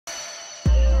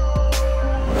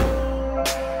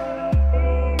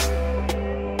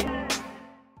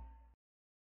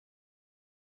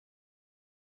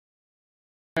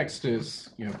Next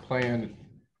is, plan.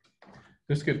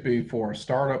 This could be for a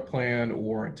startup plan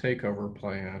or a takeover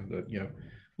plan that,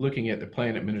 looking at the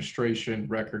plan administration,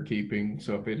 record keeping.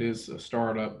 So if it is a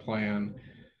startup plan,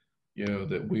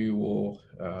 that we will,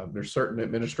 there's certain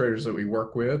administrators that we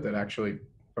work with that actually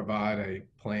provide a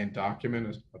plan document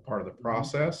as a part of the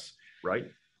process. Right.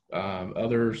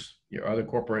 Others, other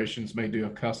corporations may do a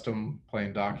custom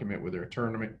plan document with their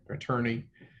attorney.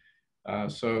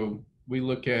 So we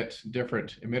look at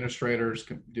different administrators,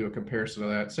 do a comparison of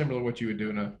that, similar to what you would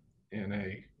do in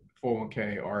a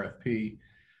 401k RFP.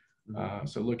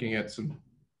 So looking at some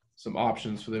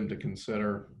options for them to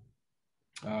consider.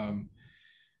 And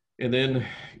then,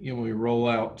 we roll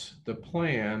out the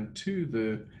plan to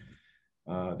the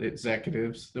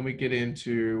executives. Then we get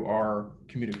into our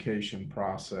communication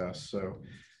process. So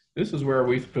this is where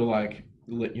we feel like,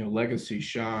 Legacy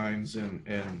shines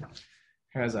and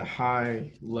has a high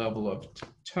level of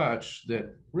touch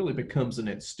that really becomes an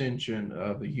extension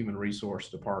of the human resource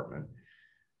department.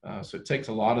 So it takes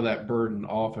a lot of that burden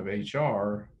off of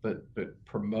HR, but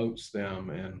promotes them,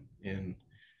 and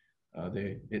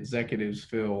the executives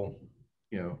feel,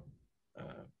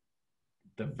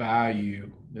 the value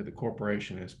that the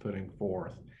corporation is putting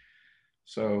forth.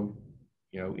 So,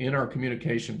 in our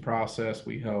communication process,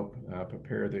 we help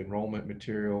prepare the enrollment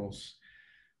materials,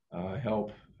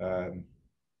 help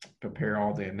prepare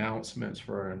all the announcements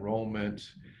for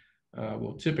enrollment.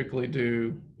 We'll typically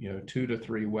do, 2 to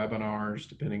 3 webinars,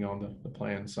 depending on the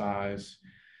plan size.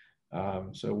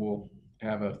 So we'll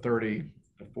have a 30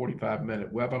 to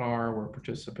 45-minute webinar where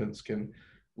participants can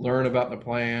learn about the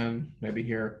plan, maybe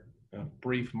hear a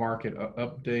brief market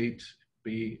update,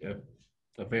 be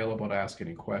available to ask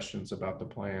any questions about the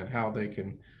plan, how they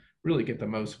can really get the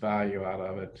most value out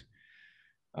of it.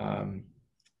 And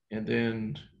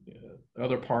then the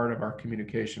other part of our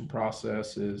communication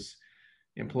process is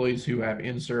employees who have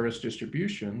in-service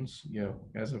distributions.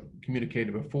 As I've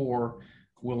communicated before,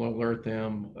 we'll alert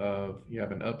them of you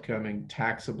have an upcoming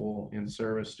taxable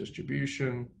in-service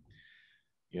distribution.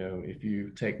 If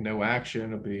you take no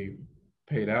action, it'll be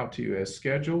paid out to you as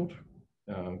scheduled.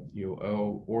 You'll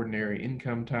owe ordinary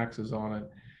income taxes on it.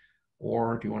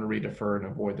 Or if you want to redefer and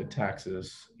avoid the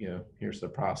taxes, here's the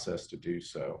process to do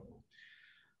so.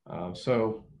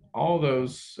 So all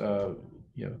those,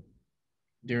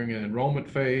 during an enrollment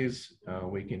phase,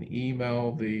 we can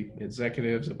email the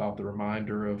executives about the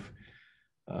reminder of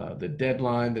the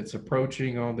deadline that's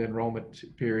approaching on the enrollment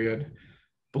period.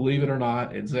 Believe it or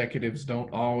not, executives don't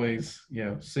always,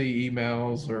 see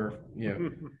emails or,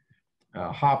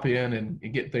 hop in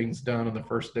and get things done on the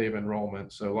first day of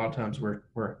enrollment. So a lot of times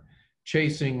we're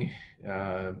chasing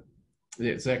the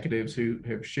executives who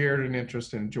have shared an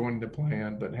interest in joining the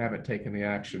plan but haven't taken the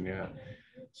action yet.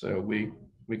 So we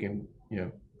can,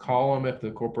 call them if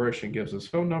the corporation gives us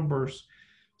phone numbers.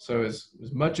 So as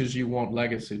much as you want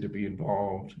Legacy to be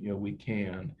involved, we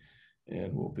can,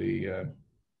 and we'll be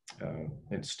an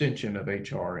extension of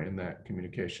HR in that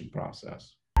communication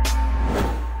process.